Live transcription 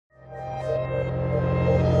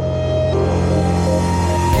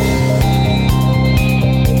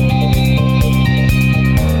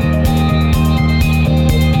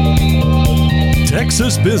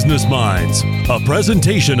Texas Business Minds, a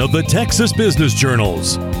presentation of the Texas Business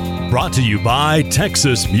Journals. Brought to you by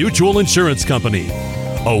Texas Mutual Insurance Company,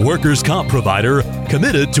 a workers' comp provider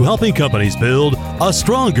committed to helping companies build a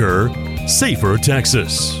stronger, safer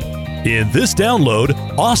Texas. In this download,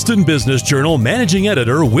 Austin Business Journal Managing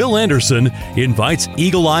Editor Will Anderson invites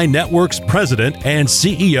Eagle Eye Network's President and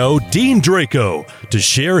CEO Dean Draco to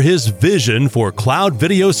share his vision for cloud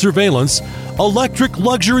video surveillance, electric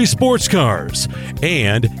luxury sports cars,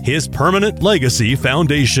 and his Permanent Legacy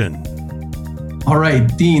Foundation. All right,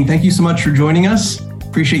 Dean, thank you so much for joining us.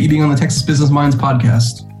 Appreciate you being on the Texas Business Minds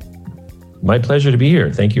podcast. My pleasure to be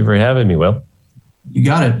here. Thank you for having me, Will. You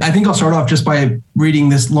got it. I think I'll start off just by reading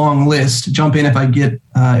this long list. Jump in if I get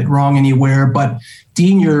it wrong anywhere. But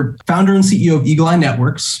Dean, you're founder and CEO of Eagle Eye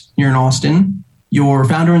Networks. You're in Austin. You're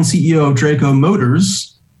founder and CEO of Draco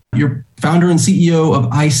Motors. You're founder and CEO of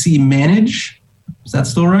IC Manage. Is that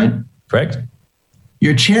still right? Correct.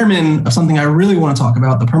 You're chairman of something I really want to talk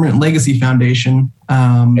about, the Permanent Legacy Foundation.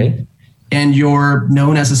 Okay. And you're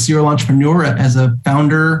known as a serial entrepreneur, as a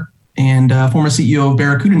founder and former CEO of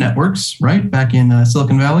Barracuda Networks, right? Back in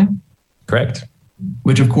Silicon Valley. Correct.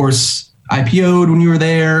 Which, of course, IPO'd when you were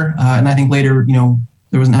there. And I think later,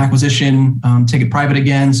 there was an acquisition, take it private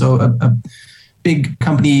again. So a big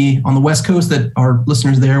company on the West Coast that our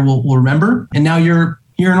listeners there will remember. And now you're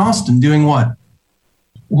here in Austin doing what?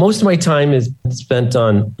 Most of my time is spent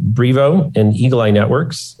on Brivo and Eagle Eye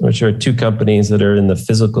Networks, which are two companies that are in the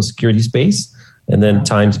physical security space. And then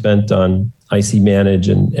time spent on IC Manage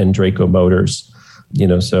and Draco Motors.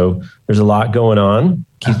 So there's a lot going on.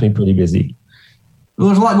 Keeps me pretty busy. Well,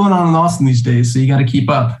 there's a lot going on in Austin these days, so you got to keep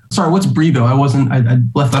up. Sorry, what's Brivo? I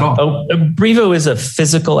left that off. Brivo is a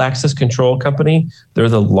physical access control company. They're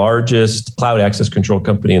the largest cloud access control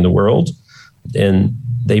company in the world. And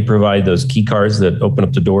they provide those key cards that open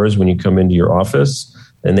up the doors when you come into your office.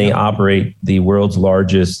 And they operate the world's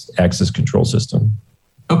largest access control system.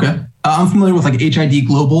 Okay. I'm familiar with like HID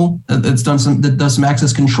Global that does some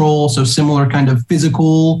access control. So similar kind of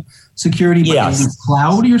physical security, but yes. In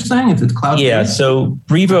cloud, you're saying? If it's cloud? Yeah. So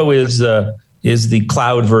Brivo is the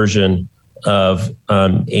cloud version of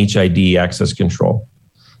HID access control.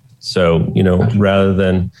 So, rather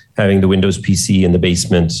than having the Windows PC in the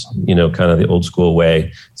basement, kind of the old school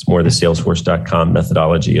way, it's more the Salesforce.com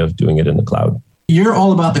methodology of doing it in the cloud. You're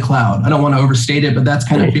all about the cloud. I don't want to overstate it, but that's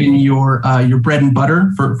kind of been your bread and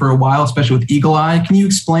butter for a while, especially with Eagle Eye. Can you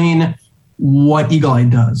explain what Eagle Eye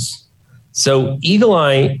does? So Eagle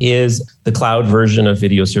Eye is the cloud version of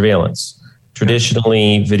video surveillance.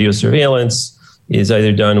 Traditionally, video surveillance is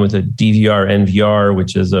either done with a DVR, NVR,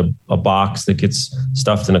 which is a box that gets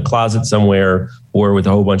stuffed in a closet somewhere, or with a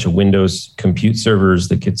whole bunch of Windows compute servers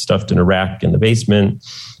that get stuffed in a rack in the basement.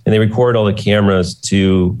 And they record all the cameras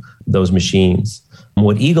to those machines.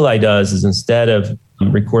 What Eagle Eye does is instead of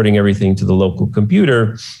recording everything to the local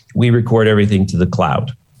computer, we record everything to the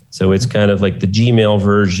cloud. So it's kind of like the Gmail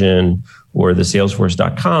version or the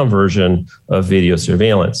Salesforce.com version of video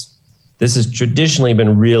surveillance. This has traditionally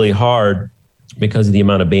been really hard because of the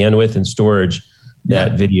amount of bandwidth and storage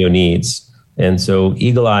that video needs. And so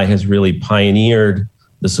Eagle Eye has really pioneered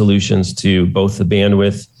the solutions to both the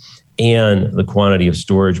bandwidth and the quantity of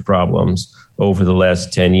storage problems over the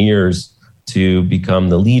last 10 years to become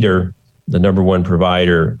the leader, the number one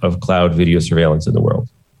provider of cloud video surveillance in the world.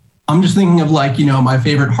 I'm just thinking of my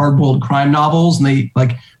favorite hard-boiled crime novels, and they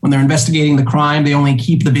when they're investigating the crime, they only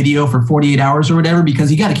keep the video for 48 hours or whatever because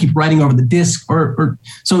you got to keep writing over the disk or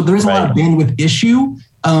so there is a lot of bandwidth issue.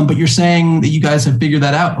 But you're saying that you guys have figured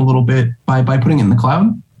that out a little bit by putting it in the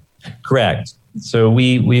cloud? Correct. So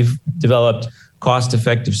we've developed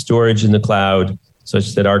cost-effective storage in the cloud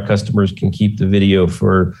such that our customers can keep the video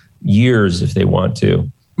for years if they want to,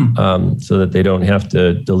 so that they don't have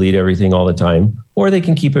to delete everything all the time, or they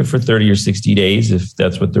can keep it for 30 or 60 days if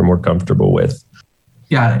that's what they're more comfortable with.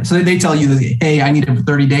 Got it. So they tell you that, hey, I need it for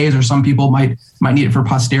 30 days, or some people might need it for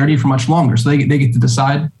posterity for much longer. So they get to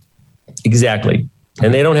decide? Exactly.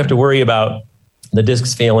 And they don't have to worry about the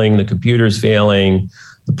disks failing, the computers failing,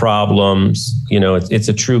 the problems. It's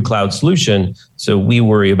a true cloud solution. So we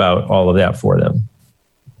worry about all of that for them.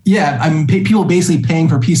 Yeah, people basically paying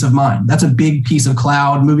for peace of mind. That's a big piece of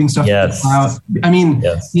cloud, moving stuff to the cloud.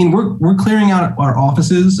 We're clearing out our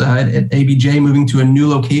offices at ABJ, moving to a new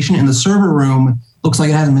location, and the server room looks like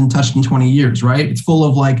it hasn't been touched in 20 years, right? It's full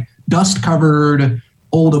of dust-covered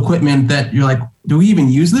old equipment that you're like, do we even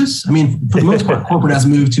use this? For the most part, corporate has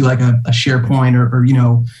moved to a SharePoint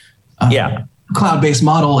or cloud-based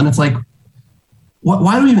model, and it's like,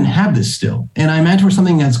 why do we even have this still? And I imagine for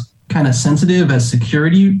something that's kind of sensitive as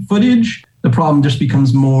security footage, the problem just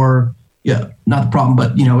becomes more not the problem,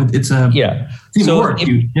 but it's a it's even work.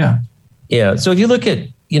 So if you look at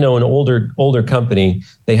an older company,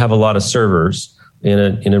 they have a lot of servers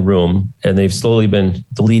in a room, and they've slowly been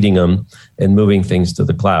deleting them and moving things to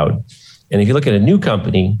the cloud. And if you look at a new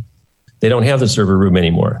company, they don't have the server room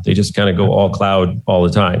anymore. They just kind of go all cloud all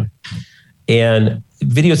the time. And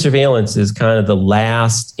video surveillance is kind of the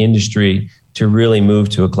last industry to really move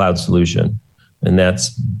to a cloud solution. And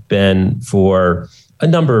that's been for a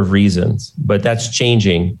number of reasons, but that's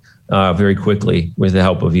changing very quickly with the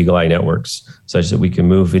help of Eagle Eye Networks, such that we can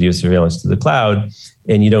move video surveillance to the cloud,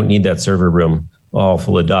 and you don't need that server room all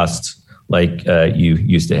full of dust like you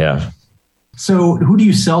used to have. So who do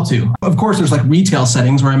you sell to? Of course, there's like retail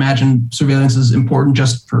settings where I imagine surveillance is important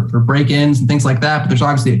just for break-ins and things like that, but there's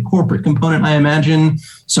obviously a corporate component, I imagine.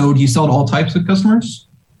 So do you sell to all types of customers?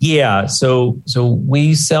 Yeah, so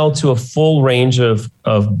we sell to a full range of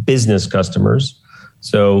business customers.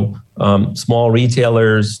 So small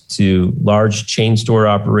retailers to large chain store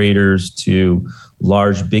operators to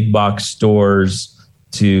large big box stores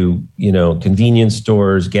to convenience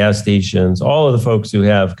stores, gas stations, all of the folks who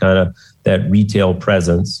have kind of that retail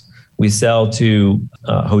presence. We sell to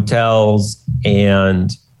hotels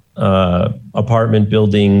and apartment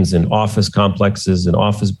buildings and office complexes and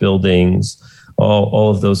office buildings, all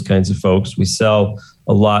of those kinds of folks. We sell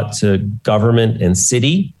a lot to government and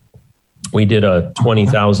city. We did a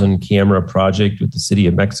 20,000 camera project with the city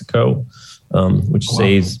of Mexico, which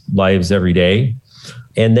saves lives every day.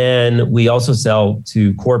 And then we also sell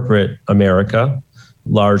to corporate America,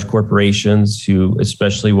 large corporations who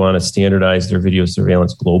especially want to standardize their video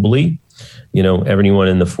surveillance globally. Everyone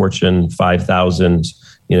in the Fortune 5,000,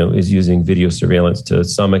 is using video surveillance to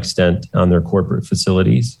some extent on their corporate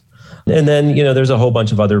facilities. And then, there's a whole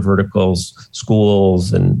bunch of other verticals,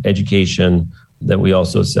 schools and education that we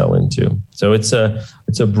also sell into. So it's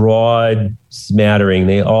a broad smattering.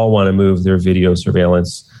 They all want to move their video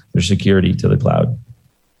surveillance, their security to the cloud.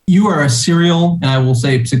 You are a serial, and I will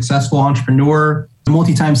say successful entrepreneur, a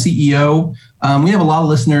multi-time CEO. We have a lot of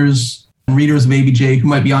listeners and readers of ABJ who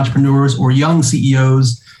might be entrepreneurs or young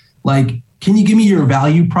CEOs. Can you give me your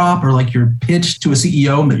value prop or your pitch to a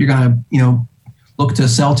CEO that you're going to, look to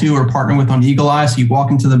sell to or partner with on Eagle Eye? So you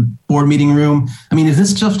walk into the board meeting room. Is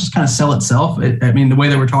this stuff just kind of sell itself? The way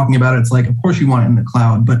that we're talking about it, it's of course you want it in the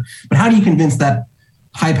cloud, but how do you convince that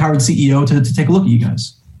high-powered CEO to take a look at you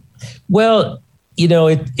guys? Well,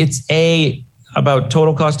 it's about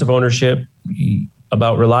total cost of ownership,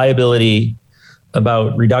 about reliability,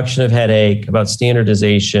 about reduction of headache, about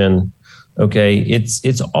standardization. Okay,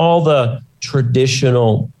 it's all the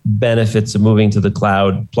traditional benefits of moving to the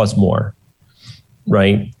cloud plus more,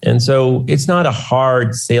 right? And so it's not a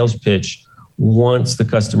hard sales pitch once the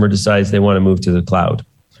customer decides they want to move to the cloud.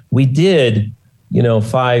 We did,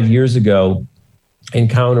 5 years ago,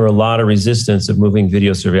 encounter a lot of resistance of moving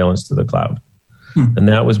video surveillance to the cloud. And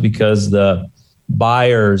that was because the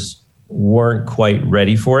buyers weren't quite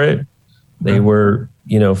ready for it. They were,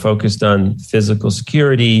 focused on physical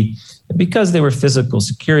security. And because they were physical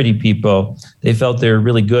security people, they felt they were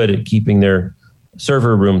really good at keeping their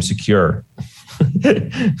server room secure,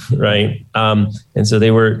 right? And so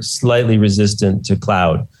they were slightly resistant to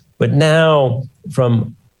cloud. But now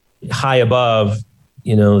from high above,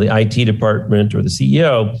 the IT department or the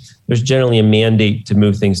CEO, there's generally a mandate to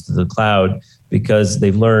move things to the cloud because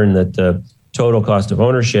they've learned that the total cost of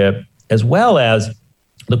ownership, as well as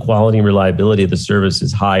the quality and reliability of the service,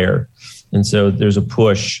 is higher. And so there's a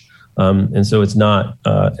push. And so it's not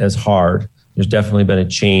as hard. There's definitely been a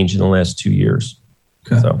change in the last 2 years.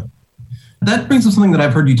 Okay. So that brings up something that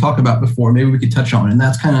I've heard you talk about before. Maybe we could touch on, and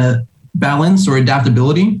that's kind of balance or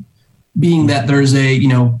adaptability. Being that there's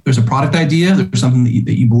a product idea, there's something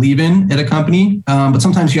that you believe in at a company, but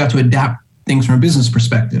sometimes you have to adapt things from a business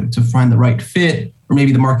perspective to find the right fit, or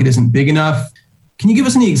maybe the market isn't big enough. Can you give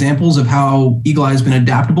us any examples of how Eagle Eye has been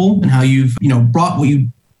adaptable and how you've brought what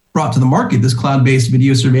you brought to the market, this cloud-based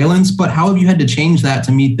video surveillance, but how have you had to change that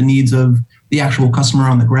to meet the needs of the actual customer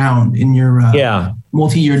on the ground in your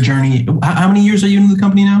multi-year journey? How many years are you in the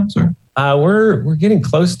company now, sir? We're getting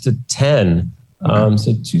close to 10. Okay.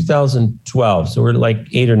 So 2012. So we're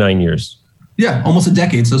 8 or 9 years. Yeah, almost a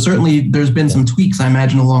decade. So certainly there's been some tweaks, I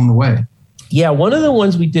imagine, along the way. Yeah, one of the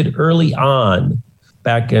ones we did early on,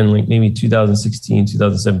 back in maybe 2016,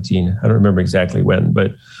 2017, I don't remember exactly when,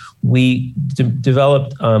 but we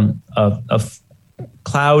developed a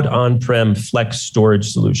cloud on-prem flex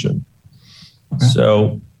storage solution. Okay.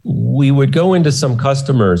 So we would go into some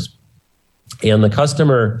customers, and the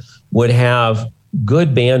customer would have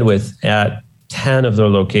good bandwidth at 10 of their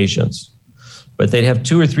locations, but they'd have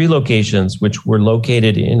 2 or 3 locations which were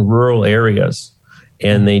located in rural areas,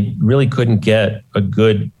 and they really couldn't get a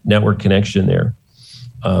good network connection there.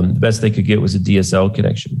 The best they could get was a DSL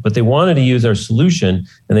connection, but they wanted to use our solution,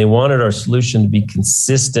 and they wanted our solution to be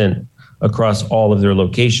consistent across all of their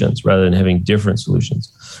locations rather than having different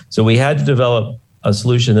solutions. So we had to develop a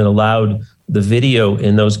solution that allowed the video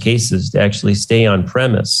in those cases to actually stay on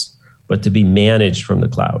premise, but to be managed from the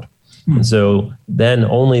cloud. And so then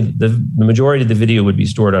only the majority of the video would be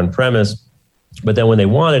stored on premise, but then when they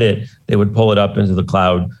wanted it, they would pull it up into the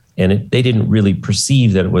cloud, and they didn't really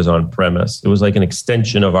perceive that it was on premise. It was like an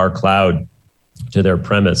extension of our cloud to their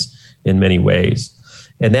premise in many ways.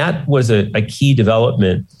 And that was a key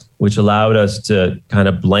development, which allowed us to kind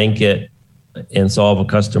of blanket and solve a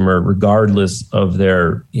customer regardless of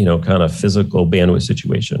their, kind of physical bandwidth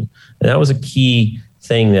situation. And that was a key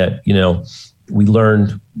thing that, we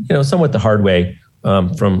learned, somewhat the hard way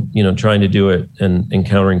from, trying to do it and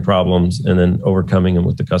encountering problems and then overcoming them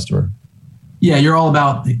with the customer. Yeah, you're all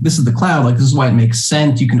about, this is the cloud. Like, this is why it makes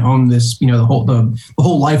sense. You can own this, the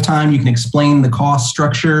whole lifetime. You can explain the cost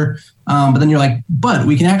structure. But then you're like, but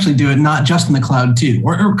we can actually do it not just in the cloud too,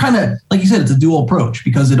 or kind of like you said, it's a dual approach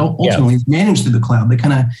because it ultimately is managed through the cloud. They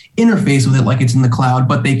kind of interface with it like it's in the cloud,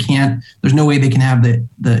 but they can't. There's no way they can have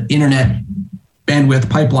the internet bandwidth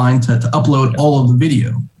pipeline to upload all of the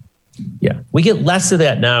video. Yeah, we get less of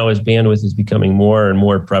that now as bandwidth is becoming more and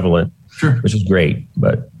more prevalent, sure, which is great.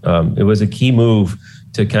 But it was a key move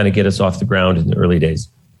to kind of get us off the ground in the early days.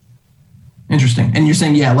 Interesting. And you're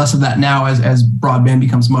saying, less of that now as broadband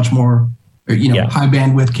becomes much more, high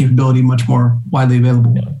bandwidth capability, much more widely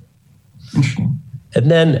available. Yeah. Interesting.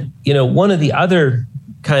 And then, one of the other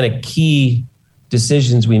kind of key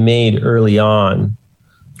decisions we made early on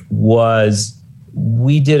was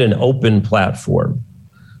we did an open platform,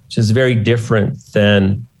 which is very different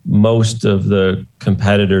than most of the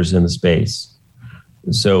competitors in the space.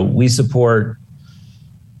 So we support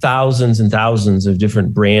thousands and thousands of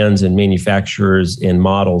different brands and manufacturers and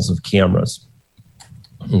models of cameras.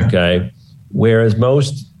 Okay. Whereas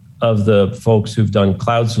most of the folks who've done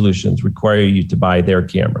cloud solutions require you to buy their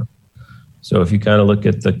camera. So if you kind of look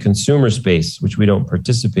at the consumer space, which we don't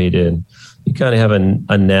participate in, you kind of have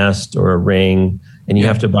a Nest or a Ring, and you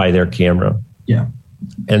have to buy their camera. Yeah.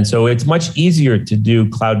 And so it's much easier to do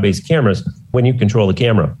cloud-based cameras when you control the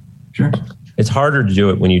camera. Sure. It's harder to do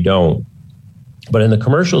it when you don't. But in the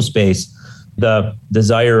commercial space, the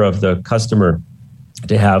desire of the customer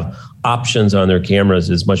to have options on their cameras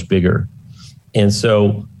is much bigger. And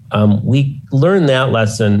so we learned that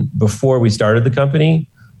lesson before we started the company.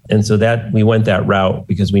 And so that we went that route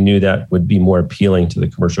because we knew that would be more appealing to the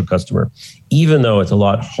commercial customer, even though it's a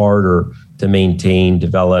lot harder to maintain,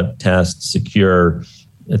 develop, test, secure,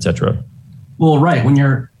 et cetera. Well, right.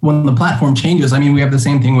 When the platform changes, we have the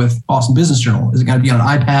same thing with Boston Business Journal. Is it going to be on an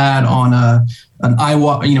iPad, on an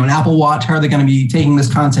iWatch, an Apple Watch? How are they going to be taking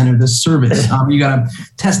this content or this service? You got to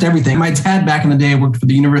test everything. My dad back in the day worked for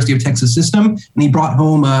the University of Texas System, and he brought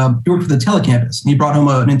home, he worked for the telecampus, and he brought home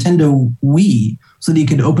a Nintendo Wii so that he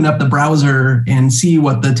could open up the browser and see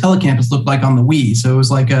what the telecampus looked like on the Wii. So it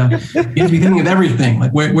was like, you have to be thinking of everything.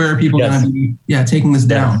 Like where are people going to be taking this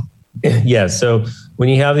down? Yeah. So when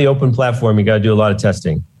you have the open platform, you got to do a lot of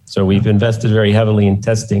testing. So we've invested very heavily in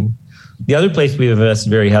testing. The other place we've invested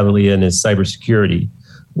very heavily in is cybersecurity,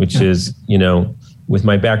 which is, with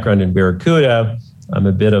my background in Barracuda, I'm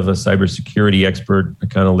a bit of a cybersecurity expert. I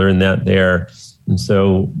kind of learned that there. And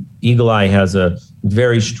so Eagle Eye has a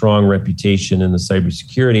very strong reputation in the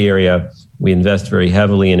cybersecurity area. We invest very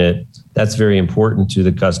heavily in it. That's very important to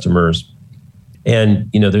the customers. And,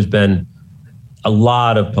 there's been a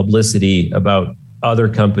lot of publicity about other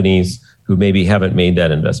companies who maybe haven't made that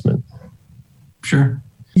investment. Sure.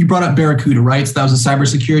 You brought up Barracuda, right? So that was a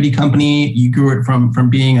cybersecurity company. You grew it from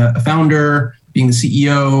being a founder, being the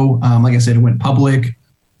CEO. Like I said, it went public.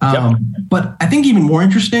 But I think even more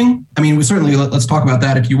interesting, we certainly, let's talk about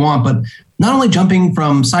that if you want, but not only jumping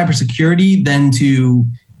from cybersecurity then to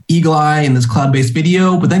Eagle Eye and this cloud-based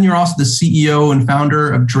video, but then you're also the CEO and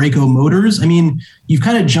founder of Draco Motors. You've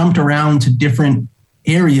kind of jumped around to different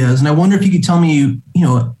areas. And I wonder if you could tell me,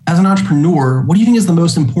 as an entrepreneur, what do you think is the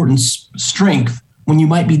most important strength when you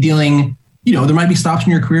might be dealing, there might be stops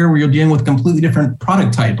in your career where you're dealing with a completely different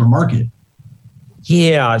product type or market?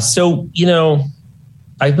 Yeah. So,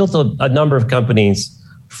 I built a number of companies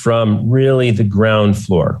from really the ground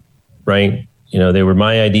floor, right? They were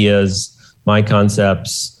my ideas, my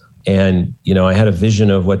concepts, and, I had a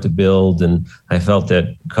vision of what to build, and I felt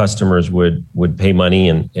that customers would pay money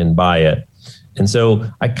and buy it. And so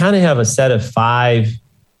I kind of have a set of 5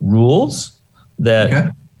 rules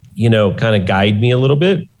that kind of guide me a little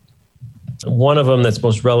bit. One of them that's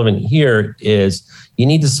most relevant here is you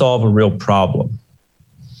need to solve a real problem.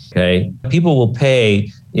 Okay. People will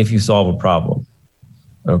pay if you solve a problem.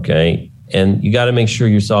 Okay. And you got to make sure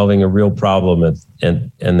you're solving a real problem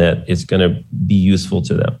and that it's going to be useful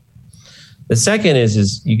to them. The second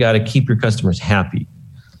is you got to keep your customers happy.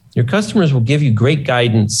 Your customers will give you great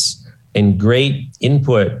guidance and great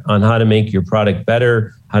input on how to make your product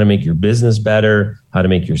better, how to make your business better, how to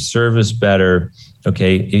make your service better.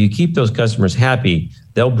 Okay, if you keep those customers happy,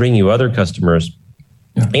 they'll bring you other customers,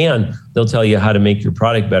 and they'll tell you how to make your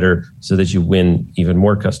product better so that you win even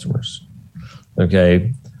more customers.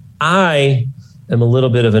 Okay, I am a little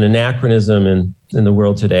bit of an anachronism in the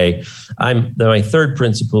world today. My third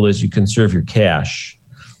principle is you conserve your cash.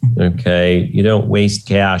 Okay, you don't waste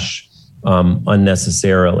cash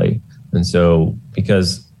unnecessarily. And so,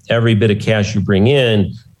 because every bit of cash you bring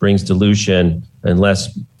in brings dilution and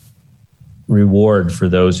less reward for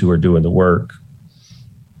those who are doing the work.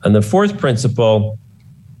 And the fourth principle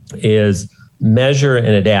is measure and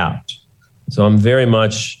adapt. So I'm very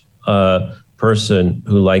much a person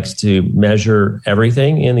who likes to measure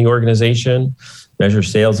everything in the organization, measure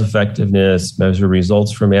sales effectiveness, measure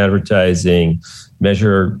results from advertising,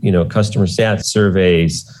 measure, customer sat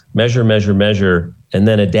surveys, measure, and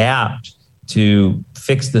then adapt to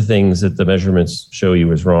fix the things that the measurements show you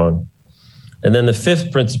is wrong. And then the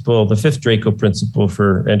fifth Draco principle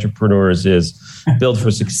for entrepreneurs is build for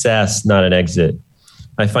success, not an exit.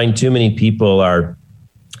 I find too many people are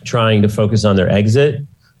trying to focus on their exit.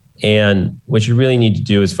 And what you really need to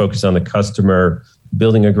do is focus on the customer,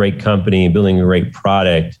 building a great company, building a great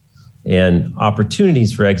product, and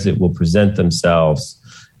opportunities for exit will present themselves.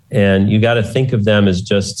 And you got to think of them as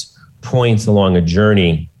just points along a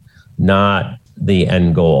journey, not the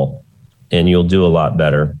end goal, and you'll do a lot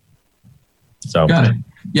better. So got it.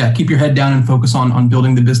 Yeah, keep your head down and focus on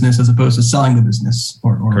building the business as opposed to selling the business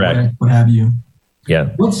or what have you. Yeah.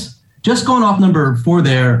 What's just going off number 4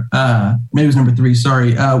 there? Maybe it was number 3.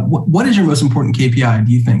 Sorry. What is your most important KPI?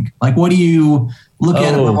 Do you think? Like, what do you look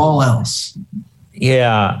at above all else?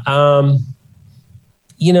 Yeah. I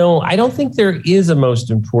don't think there is a most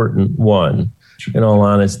important one. In all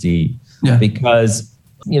honesty, because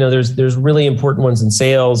there's really important ones in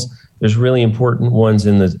sales. There's really important ones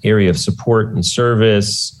in the area of support and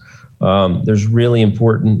service. There's really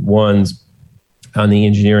important ones on the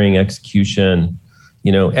engineering execution.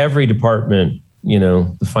 Every department.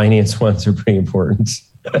 The finance ones are pretty important.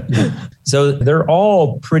 So they're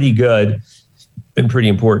all pretty good and pretty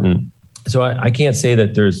important. So I can't say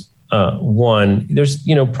that there's one. There's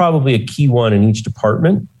probably a key one in each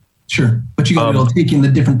department. Sure. But you got to be able to take in the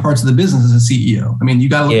different parts of the business as a CEO. I mean, you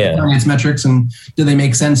got to look at finance metrics and do they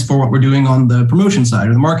make sense for what we're doing on the promotion side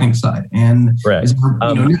or the marketing side? And is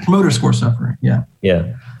Net Promoter Score suffering? Yeah.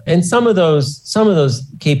 Yeah. And some of those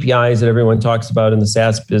KPIs that everyone talks about in the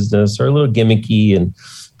SaaS business are a little gimmicky and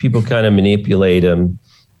people kind of manipulate them.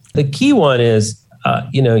 The key one is,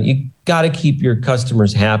 you got to keep your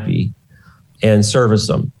customers happy and service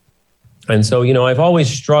them. And so, I've always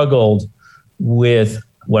struggled with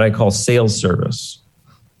what I call sales service.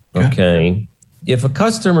 Okay. If a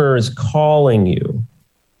customer is calling you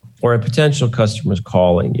or a potential customer is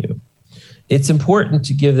calling you, it's important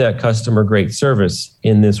to give that customer great service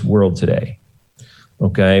in this world today.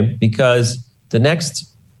 Okay. Because the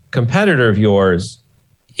next competitor of yours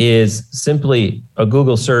is simply a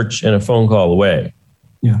Google search and a phone call away.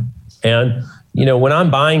 Yeah. And, when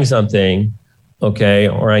I'm buying something,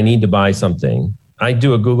 or I need to buy something, I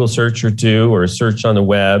do a Google search or two or a search on the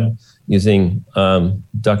web using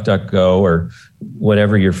DuckDuckGo or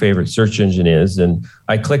whatever your favorite search engine is. And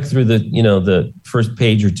I click through the first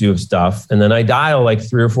page or two of stuff, and then I dial like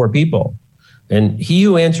 3 or 4 people. And he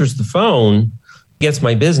who answers the phone gets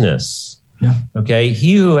my business. Yeah. Okay.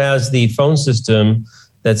 He who has the phone system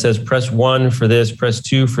that says press 1 for this, press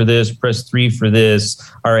 2 for this, press 3 for this.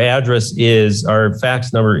 Our address is, our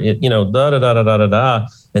fax number,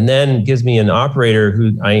 and then gives me an operator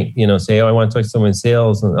who I, say, I want to talk to someone in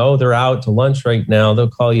sales, and they're out to lunch right now. They'll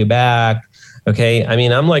call you back. Okay. I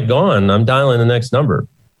mean, I'm like gone. I'm dialing the next number.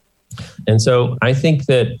 And so I think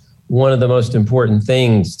that one of the most important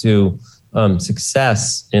things to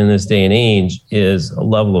success in this day and age is a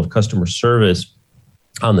level of customer service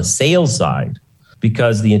on the sales side,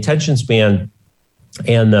 because the attention span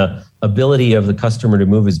and the ability of the customer to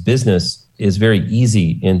move his business is very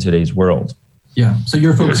easy in today's world. Yeah. So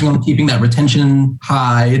you're focusing on keeping that retention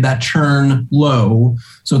high, that churn low.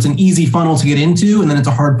 So it's an easy funnel to get into, and then it's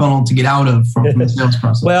a hard funnel to get out of from the sales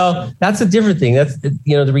process. Well, that's a different thing. That's,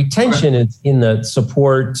 the retention is in the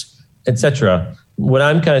support, et cetera. What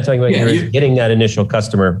I'm kind of talking about here is getting that initial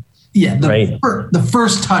customer. Yeah, the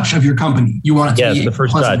first touch of your company. You want it to be the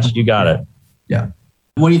first touch. You got it. Yeah.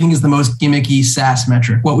 What do you think is the most gimmicky SaaS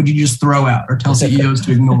metric? What would you just throw out or tell CEOs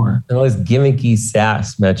to ignore? The most gimmicky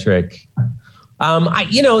SaaS metric.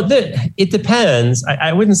 It depends.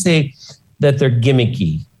 I wouldn't say that they're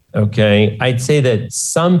gimmicky. Okay. I'd say that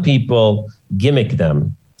some people gimmick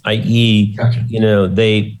them, i.e.,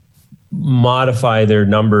 they modify their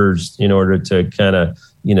numbers in order to kind of,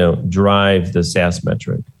 drive the SaaS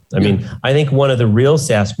metric. I mean, I think one of the real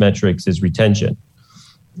SaaS metrics is retention.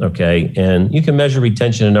 Okay. And you can measure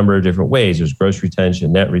retention a number of different ways. There's gross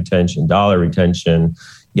retention, net retention, dollar retention,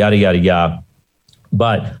 yada, yada, yada.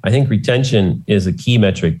 But I think retention is a key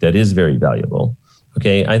metric that is very valuable.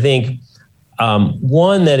 Okay. I think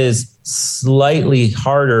one that is slightly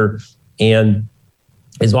harder and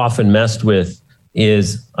is often messed with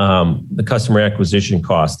is the customer acquisition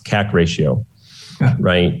cost, CAC ratio,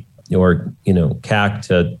 right? Or, CAC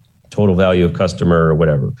to total value of customer or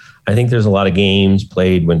whatever. I think there's a lot of games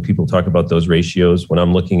played when people talk about those ratios. When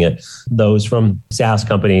I'm looking at those from SaaS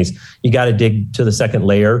companies, you got to dig to the second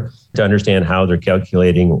layer to understand how they're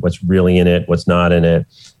calculating what's really in it, what's not in it,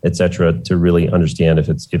 et cetera, to really understand if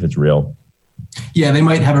it's real. Yeah, they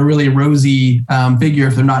might have a really rosy figure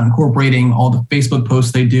if they're not incorporating all the Facebook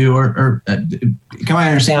posts they do. Or can I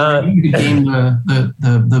understand? You could game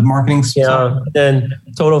the marketing stuff. Then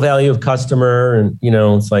total value of customer, and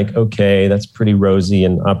it's like, okay, that's pretty rosy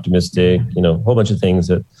and optimistic. A whole bunch of things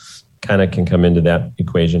that kind of can come into that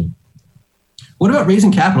equation. What about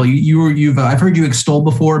raising capital? I've heard you extol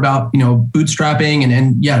before about bootstrapping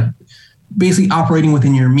and basically operating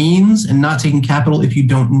within your means and not taking capital if you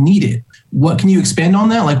don't need it. What can you expand on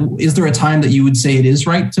that? Like, is there a time that you would say it is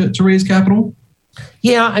right to raise capital?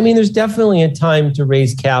 Yeah, I mean, there's definitely a time to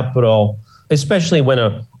raise capital, especially when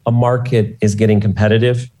a market is getting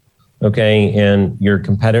competitive, okay? And your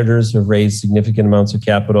competitors have raised significant amounts of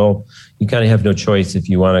capital. You kind of have no choice if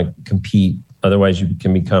you want to compete. Otherwise, you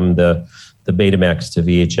can become the Betamax to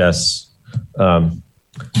VHS.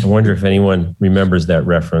 I wonder if anyone remembers that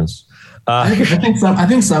reference. I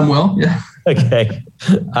think some will, yeah. Okay.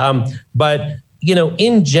 But,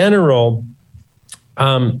 in general,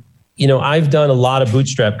 I've done a lot of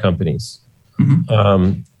bootstrap companies.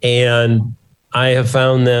 Mm-hmm. And I have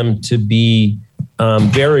found them to be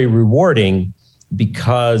very rewarding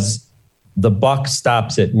because the buck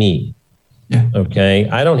stops at me. Yeah. Okay.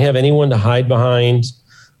 I don't have anyone to hide behind.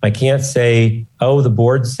 I can't say, the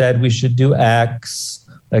board said we should do X.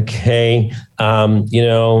 Okay. I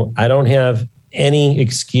don't have any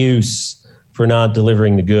excuse for not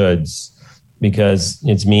delivering the goods because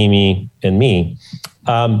it's me, and me.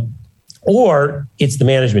 Or it's the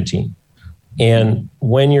management team. And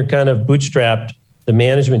when you're kind of bootstrapped, the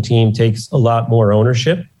management team takes a lot more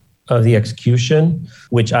ownership of the execution,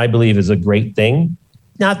 which I believe is a great thing.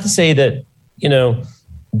 Not to say that,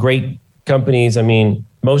 great companies,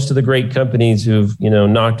 most of the great companies who've,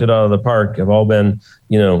 knocked it out of the park have all been,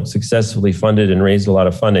 successfully funded and raised a lot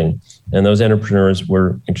of funding. And those entrepreneurs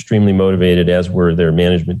were extremely motivated, as were their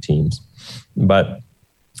management teams. But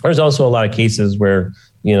there's also a lot of cases where,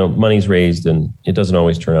 money's raised and it doesn't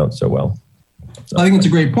always turn out so well. So. I think it's a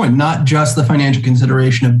great point. Not just the financial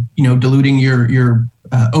consideration of, diluting your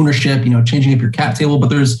ownership, changing up your cap table, but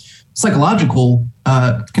there's psychological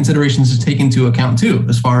considerations to take into account too,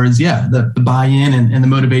 as far as, the buy-in and the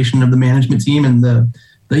motivation of the management team and the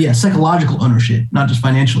psychological ownership, not just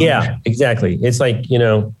financial. Yeah, ownership. Exactly. It's like,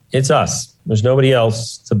 it's us. There's nobody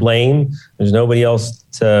else to blame. There's nobody else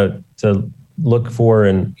to look for,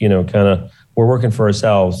 and, we're working for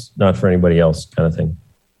ourselves, not for anybody else, kind of thing.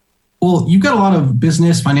 Well, you've got a lot of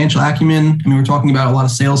business, financial acumen. We're talking about a lot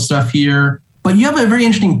of sales stuff here, but you have a very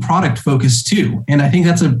interesting product focus too. And I think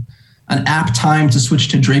that's an apt time to switch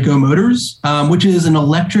to Draco Motors, which is an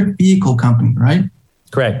electric vehicle company, right?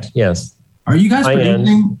 Correct. Yes. Are you guys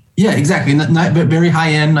producing? Yeah, exactly. Very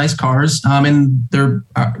high end, nice cars. And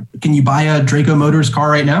can you buy a Draco Motors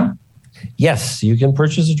car right now? Yes, you can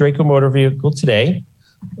purchase a Draco Motor vehicle today.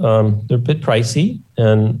 They're a bit pricey,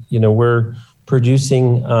 and we're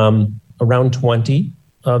producing around 20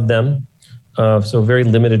 of them. So very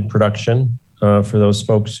limited production for those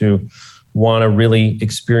folks who want to really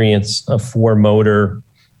experience a 4-motor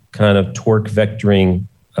kind of torque vectoring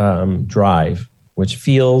drive, which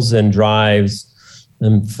feels and drives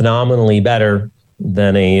phenomenally better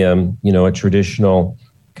than a traditional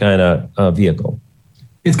kind of vehicle.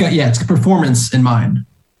 It's got performance in mind,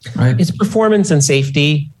 right? It's performance and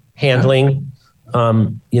safety, handling.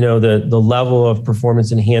 The level of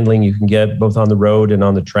performance and handling you can get both on the road and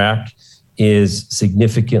on the track is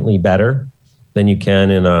significantly better than you can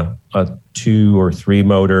in a 2 or 3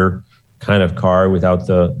 motor kind of car without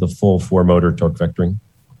the full 4 motor torque vectoring.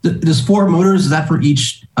 There's 4 motors. Is that for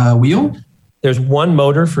each wheel? There's 1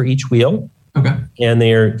 motor for each wheel. Okay. And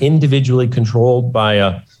they are individually controlled by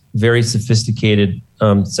a very sophisticated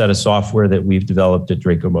set of software that we've developed at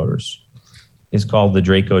Draco Motors. It's called the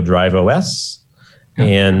Draco Drive OS,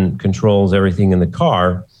 and controls everything in the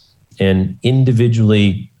car and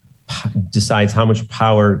individually decides how much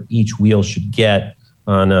power each wheel should get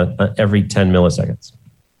on every 10 milliseconds.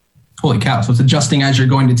 Holy cow. So it's adjusting as you're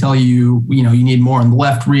going to tell you, you need more on the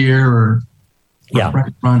left rear or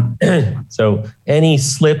right front. So any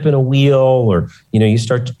slip in a wheel or, you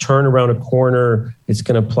start to turn around a corner, it's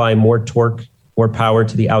going to apply more torque, more power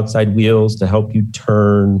to the outside wheels to help you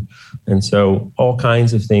turn. And so all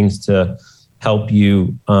kinds of things to help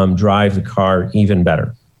you drive the car even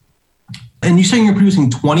better. And you're saying you're producing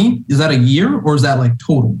 20? Is that a year or is that like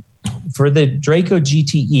total? For the Draco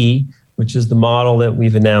GTE, which is the model that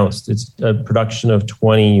we've announced, it's a production of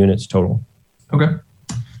 20 units total. Okay.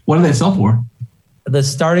 What do they sell for? The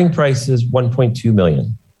starting price is $1.2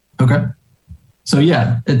 million. Okay. So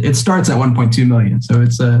yeah, it starts at $1.2 million. So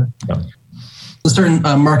it's a certain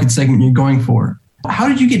market segment you're going for. How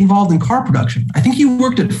did you get involved in car production? I think you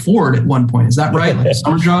worked at Ford at one point. Is that right? Like a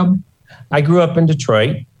summer job? I grew up in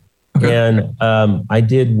Detroit. Okay. And I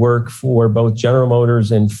did work for both General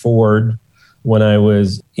Motors and Ford when I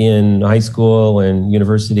was in high school and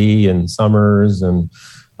university and summers and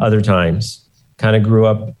other times. Kind of grew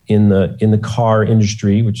up in the car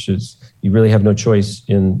industry, which is, you really have no choice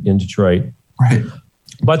in Detroit. Right.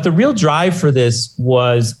 But the real drive for this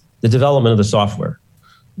was the development of the software.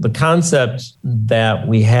 The concept that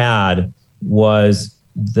we had was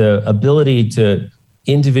the ability to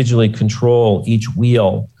individually control each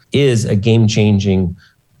wheel is a game-changing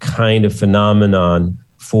kind of phenomenon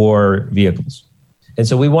for vehicles. And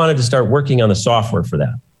so we wanted to start working on the software for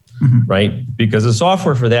that, right? Because the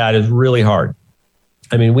software for that is really hard.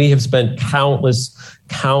 I mean, we have spent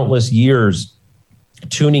countless years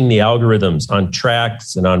tuning the algorithms on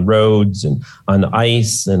tracks and on roads and on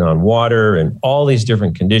ice and on water and all these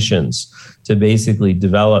different conditions to basically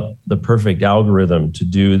develop the perfect algorithm to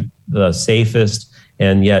do the safest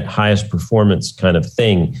and yet highest performance kind of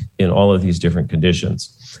thing in all of these different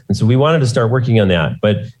conditions. And so we wanted to start working on that.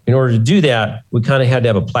 But in order to do that, we kind of had to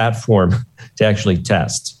have a platform to actually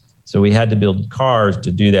test. So we had to build cars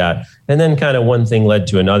to do that. And then kind of one thing led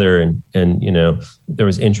to another and there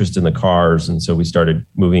was interest in the cars. And so we started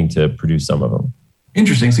moving to produce some of them.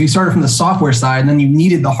 Interesting. So you started from the software side and then you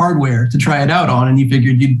needed the hardware to try it out on and you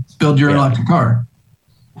figured you'd build your electric car.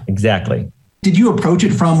 Exactly. Did you approach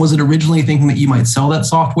it from, was it originally thinking that you might sell that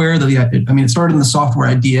software? It started in the software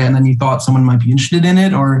idea and then you thought someone might be interested in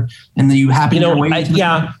it and then you happened to wait?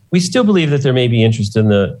 We still believe that there may be interest in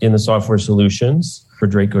the software solutions for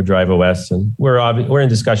Draco Drive OS. And we're in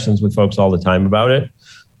discussions with folks all the time about it.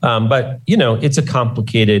 But it's a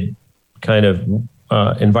complicated kind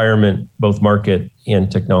of environment, both market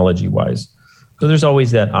and technology wise. So there's always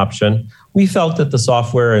that option. We felt that the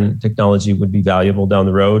software and technology would be valuable down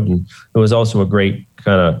the road. And it was also a great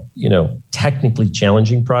kind of, technically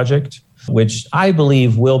challenging project, which I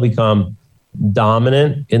believe will become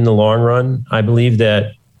dominant in the long run. I believe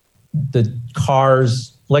that the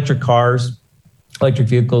electric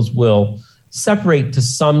vehicles will separate to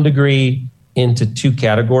some degree into 2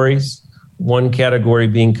 categories. One category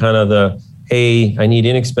being kind of hey, I need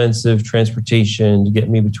inexpensive transportation to get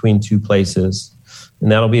me between 2 places.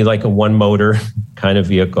 And that'll be like a 1 motor kind of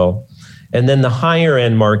vehicle. And then the higher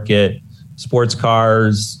end market, sports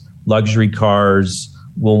cars, luxury cars,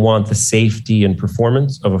 will want the safety and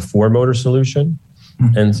performance of a 4 motor solution.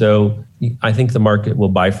 And so I think the market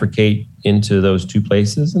will bifurcate into those 2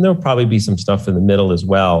 places. And there'll probably be some stuff in the middle as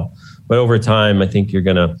well. But over time, I think you're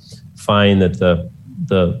going to find that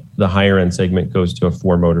the higher end segment goes to a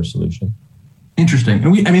 4 motor solution. Interesting.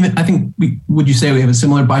 And would you say we have a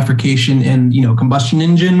similar bifurcation in, combustion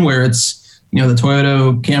engine where it's, the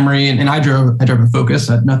Toyota Camry and I drove a Focus,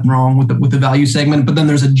 nothing wrong with the value segment, but then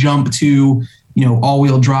there's a jump to,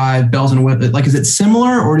 all-wheel drive, bells and whistles. Like, is it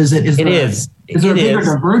similar or is there a bigger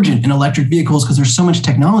divergent in electric vehicles because there's so much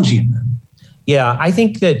technology in them? Yeah, I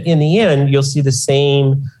think that in the end, you'll see the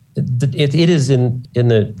same. It is in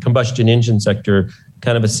the combustion engine sector,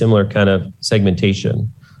 kind of a similar kind of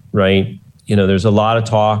segmentation, right? There's a lot of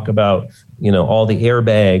talk about, all the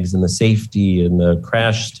airbags and the safety and the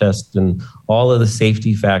crash test and all of the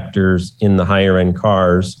safety factors in the higher end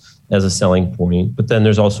cars as a selling point. But then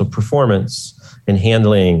there's also performance and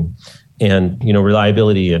handling and,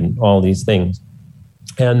 reliability and all these things.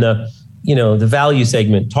 And the value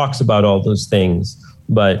segment talks about all those things,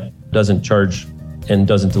 but doesn't charge and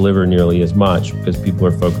doesn't deliver nearly as much because people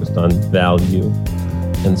are focused on value.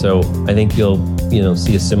 And so I think you'll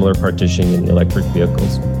see a similar partitioning in the electric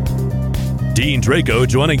vehicles. Dean Draco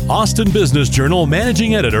joining Austin Business Journal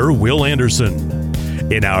Managing Editor Will Anderson.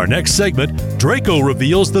 In our next segment, Draco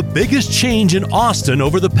reveals the biggest change in Austin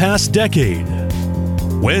over the past decade.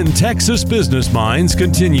 When Texas Business Minds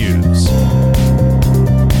continues.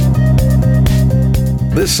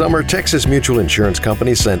 This summer, Texas Mutual Insurance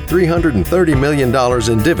Company sent $330 million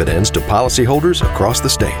in dividends to policyholders across the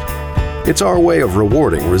state. It's our way of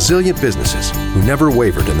rewarding resilient businesses who never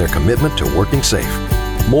wavered in their commitment to working safe.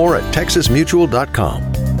 More at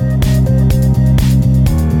texasmutual.com.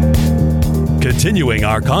 Continuing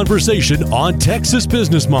our conversation on Texas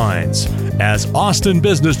Business Minds, as Austin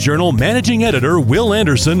Business Journal Managing Editor Will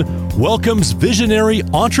Anderson welcomes visionary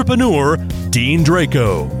entrepreneur Dean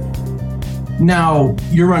Draco. Now,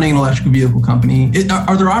 you're running an electric vehicle company.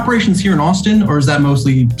 Are there operations here in Austin, or is that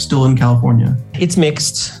mostly still in California? It's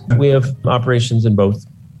mixed. We have operations in both.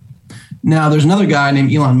 Now, there's another guy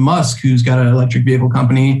named Elon Musk who's got an electric vehicle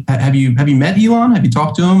company. Have you met Elon? Have you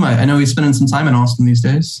talked to him? I know he's spending some time in Austin these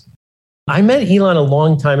days. I met Elon a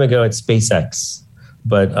long time ago at SpaceX,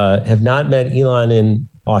 but have not met Elon in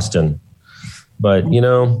Austin. But,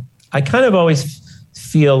 I kind of always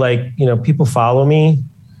feel like, people follow me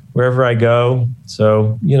wherever I go.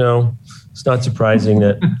 So, it's not surprising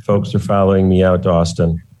that folks are following me out to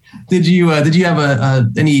Austin. Did you have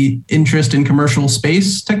any interest in commercial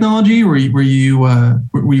space technology? Were you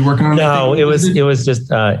working on? No, it was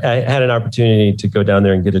just I had an opportunity to go down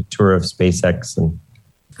there and get a tour of SpaceX and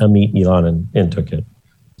meet Elon and took it.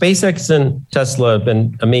 SpaceX and Tesla have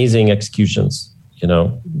been amazing executions.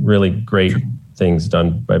 Really great things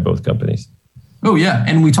done by both companies. Oh yeah,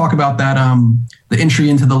 and we talk about that the entry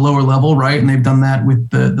into the lower level, right? And they've done that with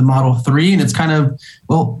the Model 3, and it's kind of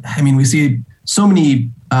we see so many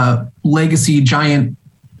legacy giant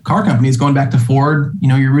car companies going back to Ford,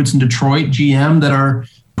 your roots in Detroit, GM, that are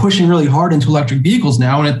pushing really hard into electric vehicles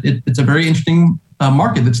now. And it's a very interesting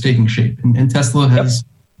market that's taking shape. And Tesla has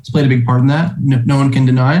played a big part in that. No one can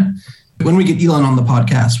deny. When we get Elon on the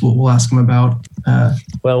podcast, we'll ask him about.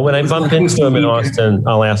 When I bump into him in Austin,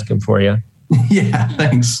 I'll ask him for you. Yeah,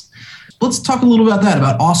 thanks. Let's talk a little about that,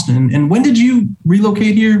 about Austin. And when did you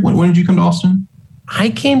relocate here? When did you come to Austin? I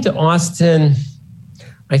came to Austin,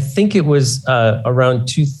 I think it was around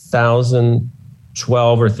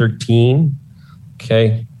 2012 or 13.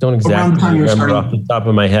 Okay. Don't exactly remember off the top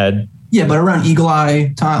of my head. Yeah, but around Eagle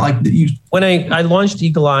Eye time, when I launched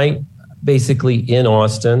Eagle Eye basically in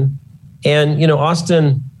Austin, and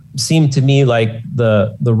Austin seemed to me like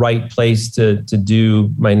the right place to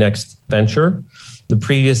do my next venture. The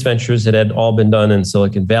previous ventures had all been done in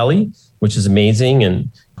Silicon Valley, which is amazing and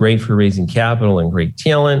great for raising capital and great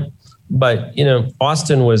talent. But,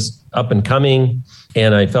 Austin was up and coming,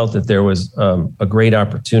 and I felt that there was a great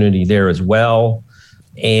opportunity there as well.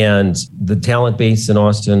 And the talent base in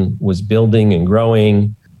Austin was building and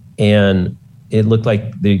growing, and it looked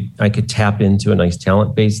like I could tap into a nice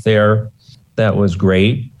talent base there. That was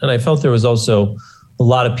great. And I felt there was also a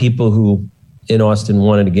lot of people who in Austin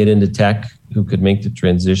wanted to get into tech who could make the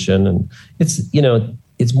transition. And it's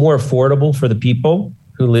more affordable for the people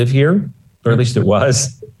who live here, or at least it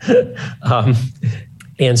was.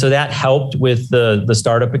 And so that helped with the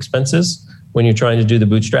startup expenses when you're trying to do the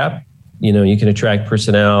bootstrap. You can attract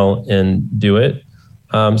personnel and do it.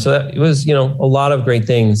 So that it was, a lot of great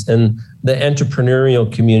things. And the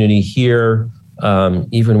entrepreneurial community here,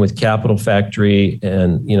 even with Capital Factory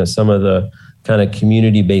and, some of the kind of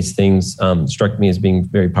community-based things struck me as being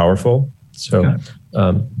very powerful. So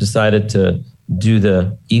decided to do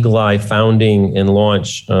the Eagle Eye founding and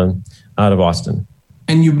launch out of Austin.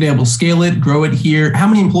 And you've been able to scale it, grow it here. How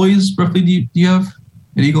many employees roughly do you have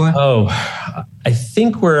at Eagle Eye? Oh, I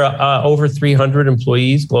think we're over 300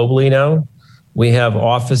 employees globally now. We have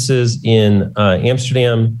offices in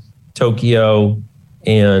Amsterdam, Tokyo,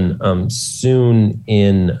 and soon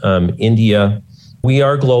in India. We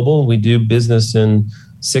are global. We do business in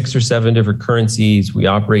 6 or 7 different currencies. We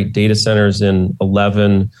operate data centers in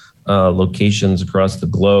 11 locations across the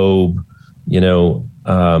globe.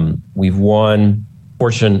 We've won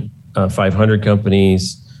Fortune 500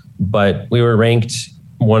 companies, but we were ranked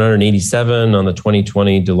 187 on the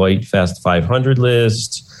 2020 Deloitte Fast 500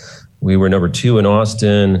 list. We were number 2 in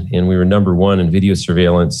Austin, and we were number 1 in video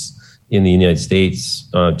surveillance in the United States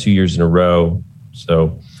 2 years in a row.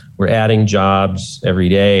 So we're adding jobs every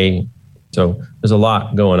day. So there's a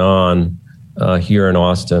lot going on here in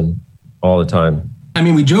Austin all the time. I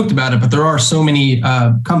mean, we joked about it, but there are so many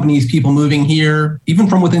companies, people moving here, even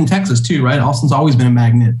from within Texas too, right? Austin's always been a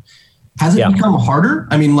magnet. Has it become harder?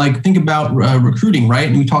 I mean, like think about recruiting, right?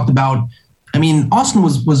 And we talked about, I mean, Austin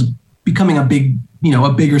was becoming a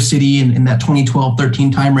bigger city in that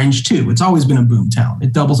 2012-13 time range too. It's always been a boom town.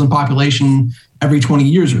 It doubles in population every 20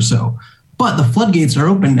 years or so. But the floodgates are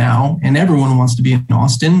open now and everyone wants to be in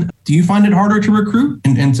Austin. Do you find it harder to recruit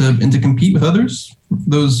and to compete with others?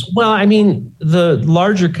 Well, I mean, the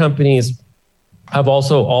larger companies have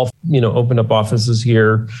also opened up offices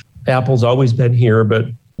here. Apple's always been here, but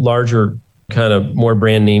larger kind of more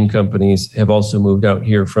brand name companies have also moved out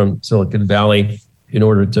here from Silicon Valley in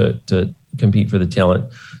order to compete for the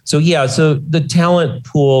talent. So the talent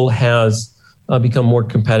pool has become more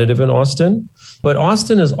competitive in Austin. But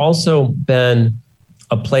Austin has also been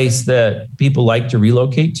a place that people like to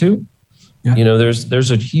relocate to. Yeah. There's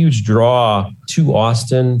a huge draw to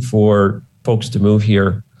Austin for folks to move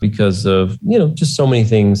here because of, just so many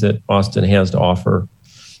things that Austin has to offer.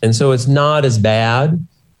 And so it's not as bad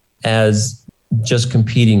as just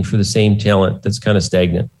competing for the same talent that's kind of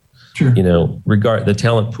stagnant. Sure. The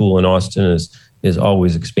talent pool in Austin is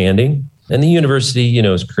always expanding. And the university,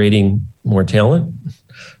 is creating more talent.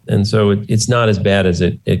 And so it's not as bad as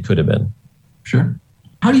it could have been. Sure.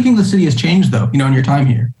 How do you think the city has changed, though, in your time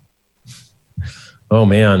here? Oh,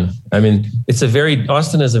 man. I mean,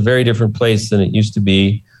 Austin is a very different place than it used to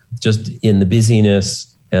be, just in the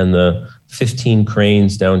busyness and the 15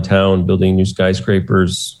 cranes downtown building new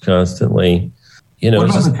skyscrapers constantly. What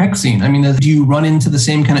about the tech scene? I mean, do you run into the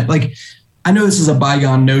same kind of, I know this is a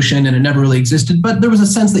bygone notion and it never really existed, but there was a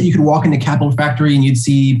sense that you could walk into Capital Factory and you'd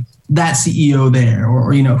see that CEO there,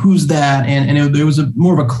 or who's that? And there was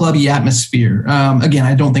more of a clubby atmosphere. Again,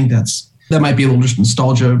 I don't think that might be a little just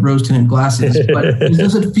nostalgia, rose tinted glasses. But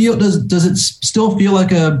does it still feel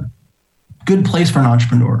like a good place for an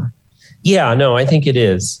entrepreneur? Yeah, no, I think it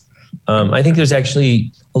is. I think there's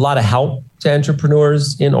actually a lot of help to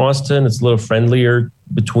entrepreneurs in Austin. It's a little friendlier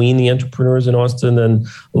between the entrepreneurs in Austin than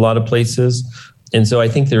a lot of places. And so I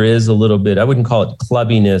think there is a little bit, I wouldn't call it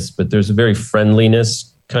clubbiness, but there's a very friendliness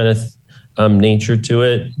kind of nature to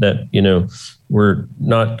it that, we're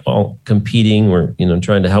not all competing. We're,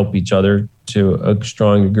 trying to help each other to a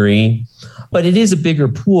strong degree. But it is a bigger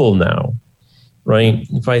pool now, right?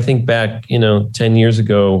 If I think back, 10 years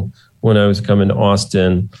ago when I was coming to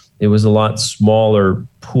Austin, it was a lot smaller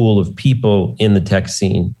pool of people in the tech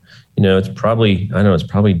scene. It's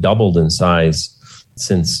probably doubled in size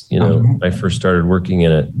since, I first started working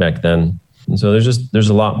in it back then. And so there's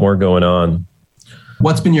a lot more going on.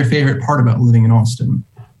 What's been your favorite part about living in Austin?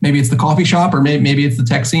 Maybe it's the coffee shop or maybe it's the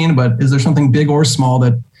tech scene, but is there something big or small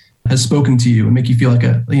that has spoken to you and make you feel like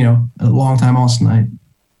a longtime Austinite?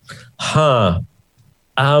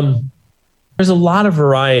 There's a lot of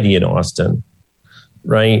variety in Austin,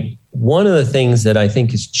 right? One of the things that I think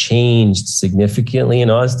has changed significantly in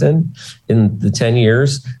Austin in the 10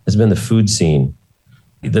 years has been the food scene.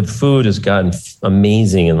 The food has gotten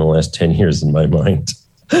amazing in the last 10 years in my mind.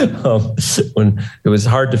 When it was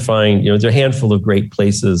hard to find, there's a handful of great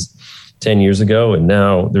places 10 years ago, and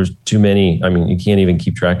now there's too many. I mean, you can't even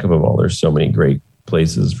keep track of them all. There's so many great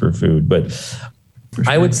places for food. But for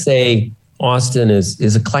sure, I would say Austin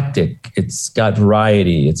is eclectic. It's got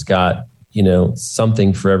variety. It's got,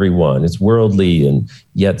 something for everyone. It's worldly and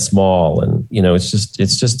yet small. And, it's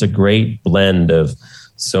just a great blend of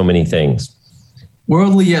so many things.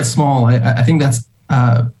 Worldly yet small. I think that's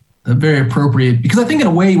very appropriate, because I think in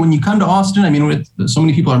a way, when you come to Austin, I mean, so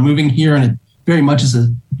many people are moving here and it very much is a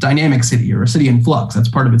dynamic city or a city in flux. That's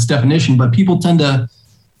part of its definition. But people tend to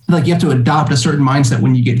feel like you have to adopt a certain mindset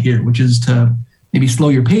when you get here, which is to maybe slow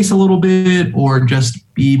your pace a little bit or just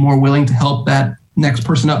be more willing to help that next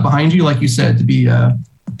person up behind you. Like you said, to be kind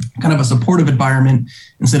of a supportive environment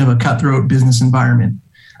instead of a cutthroat business environment.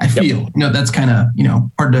 I feel, that's kind of,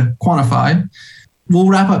 hard to quantify. We'll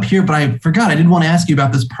wrap up here, but I forgot, I did want to ask you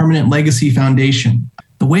about this Permanent Legacy Foundation.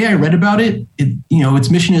 The way I read about it, its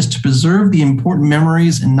mission is to preserve the important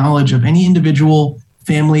memories and knowledge of any individual,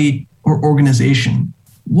 family, or organization.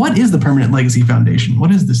 What is the Permanent Legacy Foundation?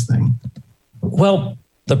 What is this thing? Well,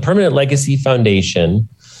 the Permanent Legacy Foundation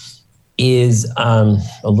is a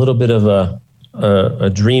little bit of a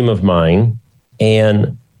dream of mine.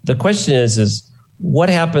 And the question is what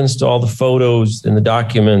happens to all the photos and the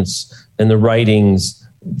documents and the writings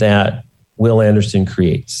that Will Anderson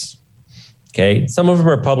creates? Okay. Some of them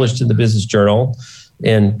are published in the Business Journal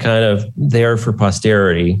and kind of there for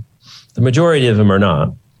posterity. The majority of them are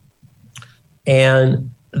not.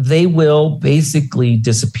 And they will basically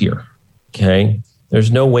disappear. Okay.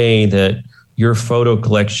 There's no way that your photo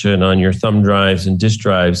collection on your thumb drives and disk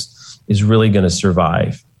drives is really going to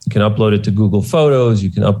survive. You can upload it to Google Photos.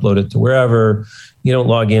 You can upload it to wherever. You don't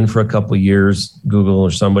log in for a couple of years, Google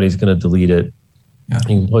or somebody's going to delete it. Yeah.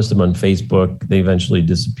 You can post them on Facebook. They eventually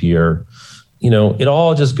disappear. It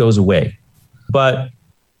all just goes away. But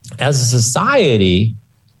as a society,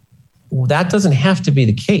 that doesn't have to be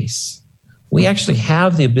the case. We actually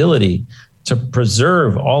have the ability to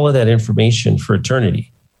preserve all of that information for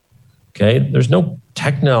eternity. Okay? There's no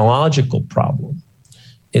technological problem.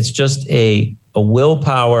 It's just a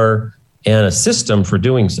willpower and a system for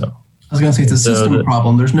doing so. I was going to say it's a system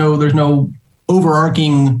problem. There's no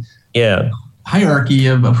overarching hierarchy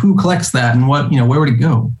of who collects that and what, where would it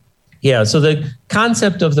go? Yeah. So the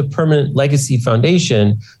concept of the Permanent Legacy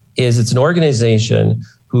Foundation is it's an organization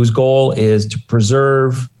whose goal is to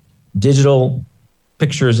preserve digital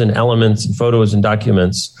pictures and elements and photos and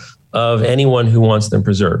documents of anyone who wants them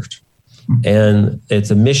preserved. And it's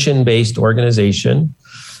a mission-based organization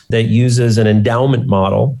that uses an endowment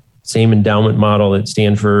model, same endowment model that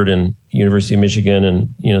Stanford and University of Michigan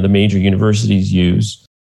and the major universities use.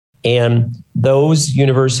 And those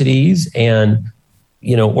universities and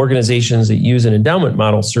organizations that use an endowment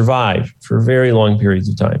model survive for very long periods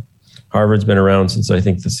of time. Harvard's been around since I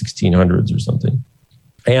think the 1600s or something.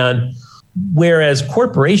 And whereas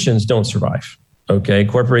corporations don't survive. Okay,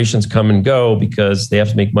 corporations come and go because they have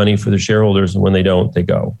to make money for their shareholders, and when they don't, they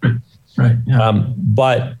go. Right. Yeah.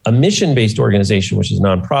 But a mission-based organization, which is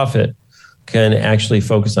nonprofit, can actually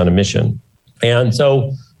focus on a mission. And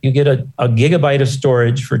so you get a gigabyte of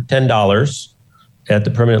storage for $10 at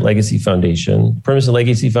the Permanent Legacy Foundation. The Permanent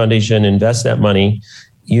Legacy Foundation invests that money,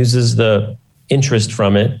 uses the interest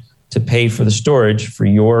from it to pay for the storage for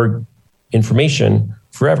your information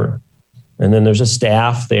forever. And then there's a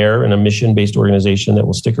staff there and a mission-based organization that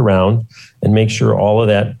will stick around and make sure all of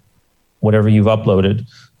that, whatever you've uploaded,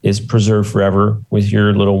 is preserved forever with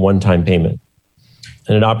your little one-time payment.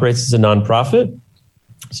 And it operates as a nonprofit.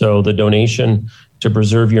 So the donation to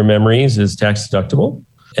preserve your memories is tax deductible.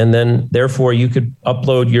 And then therefore you could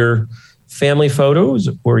upload your family photos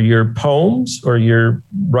or your poems or your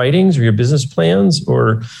writings or your business plans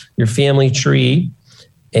or your family tree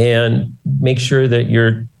and make sure that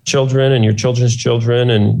your children and your children's children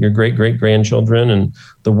and your great-great-grandchildren and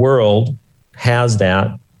the world has that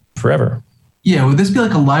forever. Yeah, would this be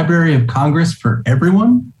like a Library of Congress for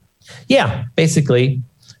everyone? Yeah, basically.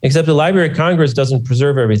 Except the Library of Congress doesn't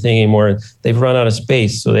preserve everything anymore. They've run out of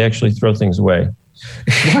space, so they actually throw things away.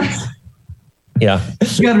 What? Yeah.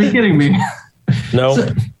 You gotta be kidding me. No.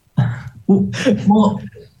 Well,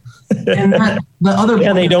 and the other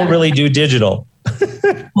and they don't really do digital.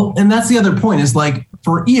 Well, and that's the other point is like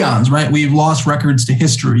for eons, right? We've lost records to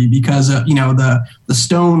history because the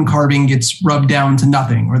stone carving gets rubbed down to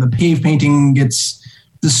nothing, or the cave painting gets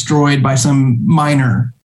destroyed by some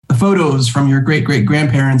miner. The photos from your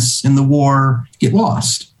great-great-grandparents in the war get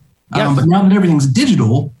lost. Yes. But now that everything's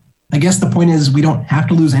digital, I guess the point is we don't have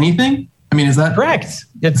to lose anything. I mean, is that correct?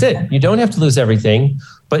 That's it. You don't have to lose everything,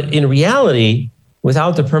 but in reality,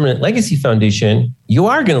 without the Permanent Legacy Foundation, you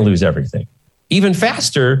are going to lose everything. Even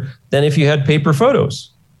faster than if you had paper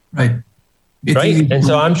photos. Right. Right. And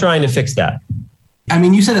so I'm trying to fix that. I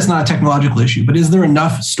mean, you said it's not a technological issue, but is there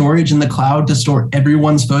enough storage in the cloud to store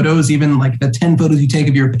everyone's photos, even like the 10 photos you take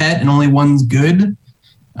of your pet and only one's good?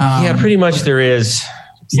 Yeah, pretty much there is.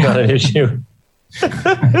 It's not an issue.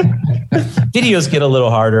 Videos get a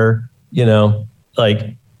little harder,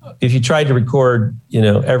 like if you tried to record,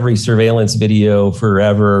 every surveillance video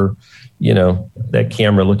forever, that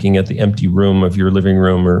camera looking at the empty room of your living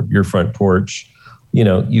room or your front porch,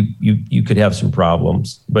 you could have some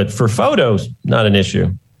problems. But for photos, not an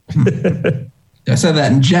issue. I said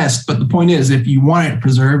that in jest, but the point is, if you want it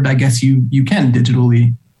preserved, I guess you can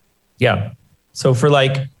digitally. Yeah. So for I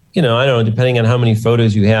don't know, depending on how many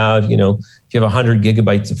photos you have, if you have 100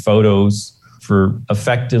 gigabytes of photos for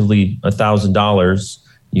effectively $1,000,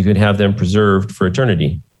 you could have them preserved for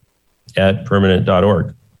eternity at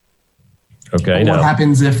permanent.org. Okay. What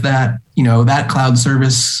happens if that cloud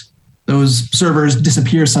service, those servers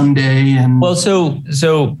disappear someday? And well,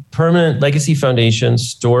 so Permanent Legacy Foundation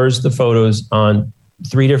stores the photos on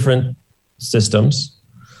 3 different systems.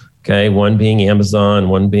 Okay, one being Amazon,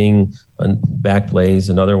 one being Backblaze,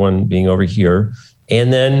 another one being over here.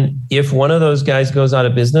 And then if one of those guys goes out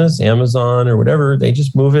of business, Amazon or whatever, they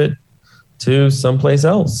just move it to someplace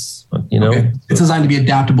else. Okay. It's designed to be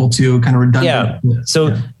adaptable to kind of redundant. Yeah.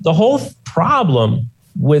 So the whole problem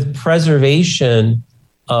with preservation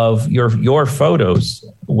of your photos,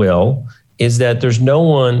 Will, is that there's no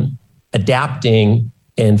one adapting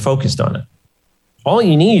and focused on it. All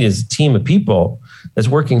you need is a team of people that's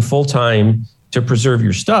working full time to preserve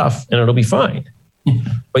your stuff, and it'll be fine.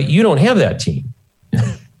 But you don't have that team,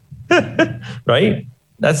 right?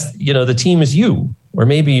 That's, the team is you, or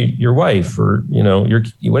maybe your wife, or,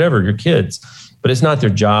 your kids, but it's not their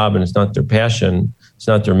job and it's not their passion. It's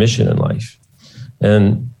not their mission in life.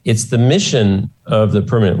 And it's the mission of the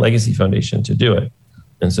Permanent Legacy Foundation to do it.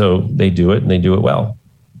 And so they do it, and they do it well.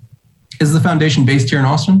 Is the foundation based here in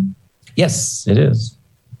Austin? Yes, it is.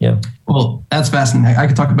 Yeah. Well, that's fascinating. I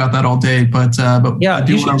could talk about that all day, but yeah,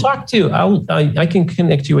 you should talk to. I can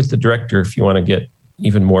connect you with the director if you want to get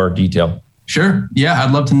even more detail. Sure. Yeah,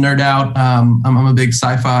 I'd love to nerd out. I'm a big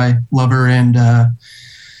sci-fi lover, and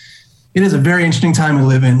it is a very interesting time we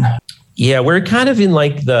live in. Yeah, we're kind of in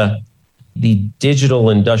like the digital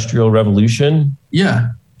industrial revolution.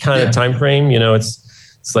 Yeah. Kind of time frame.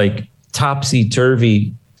 It's like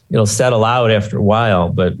topsy-turvy. It'll settle out after a while,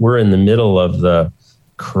 but we're in the middle of the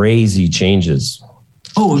crazy changes.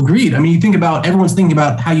 Oh, agreed. I mean, you think about, everyone's thinking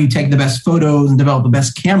about how you take the best photos and develop the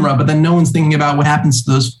best camera, but then no one's thinking about what happens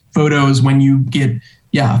to those photos when you get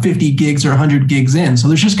 50 gigs or 100 gigs in. So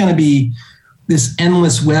there's just going to be this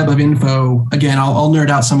endless web of info. Again, I'll nerd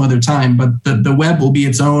out some other time, but the web will be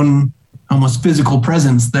its own almost physical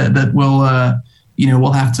presence that will,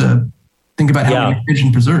 we'll have to think about how we manage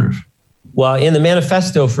and preserve. Well, in the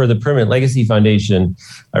manifesto for the Permanent Legacy Foundation,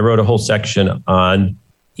 I wrote a whole section on,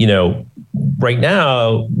 right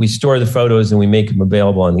now we store the photos and we make them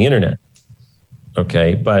available on the internet.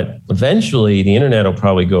 Okay. But eventually the internet will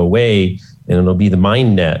probably go away, and it'll be the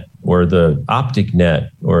mind net or the optic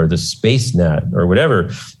net or the space net or whatever.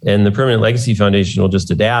 And the Permanent Legacy Foundation will just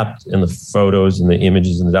adapt, and the photos and the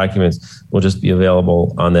images and the documents will just be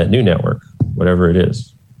available on that new network, whatever it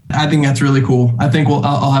is. I think that's really cool. I think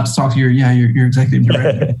I'll have to talk to your executive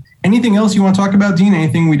director. Anything else you want to talk about, Dean?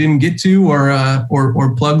 Anything we didn't get to,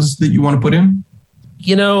 or plugs that you want to put in?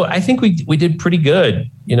 I think we did pretty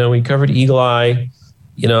good. We covered Eagle Eye.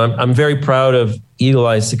 I'm very proud of Eagle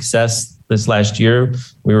Eye's success this last year.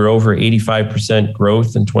 We were over 85%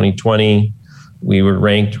 growth in 2020. We were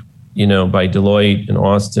ranked, by Deloitte in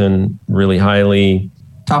Austin really highly.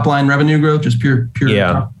 Top line revenue growth, just pure.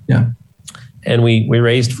 Yeah. And we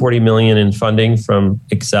raised $40 million in funding from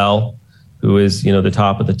Excel, who is, the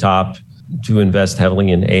top of the top, to invest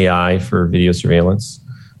heavily in AI for video surveillance.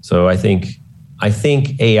 So I think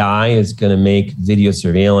AI is going to make video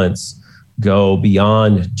surveillance go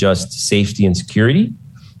beyond just safety and security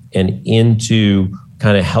and into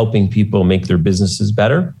kind of helping people make their businesses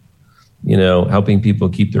better, helping people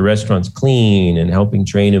keep their restaurants clean, and helping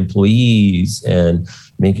train employees, and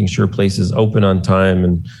making sure places open on time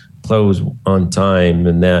and close on time,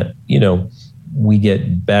 and that, we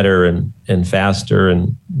get better and faster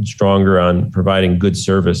and stronger on providing good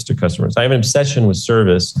service to customers. I have an obsession with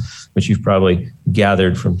service, which you've probably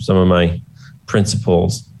gathered from some of my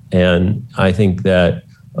principles. And I think that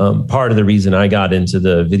part of the reason I got into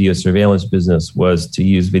the video surveillance business was to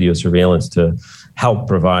use video surveillance to help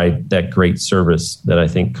provide that great service that I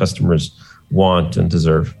think customers want and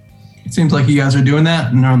deserve. It seems like you guys are doing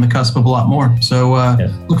that and are on the cusp of a lot more. So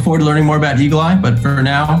look forward to learning more about Eagle Eye. But for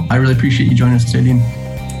now, I really appreciate you joining us today, Dean.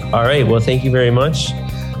 All right. Well, thank you very much.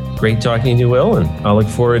 Great talking to you, Will. And I'll look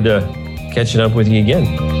forward to catching up with you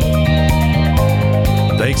again.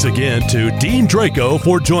 Thanks again to Dean Draco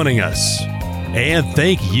for joining us. And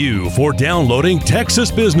thank you for downloading Texas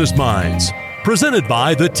Business Minds, presented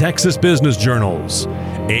by the Texas Business Journals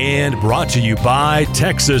and brought to you by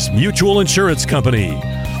Texas Mutual Insurance Company,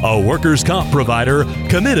 a workers' comp provider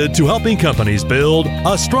committed to helping companies build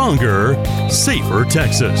a stronger, safer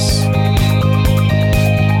Texas.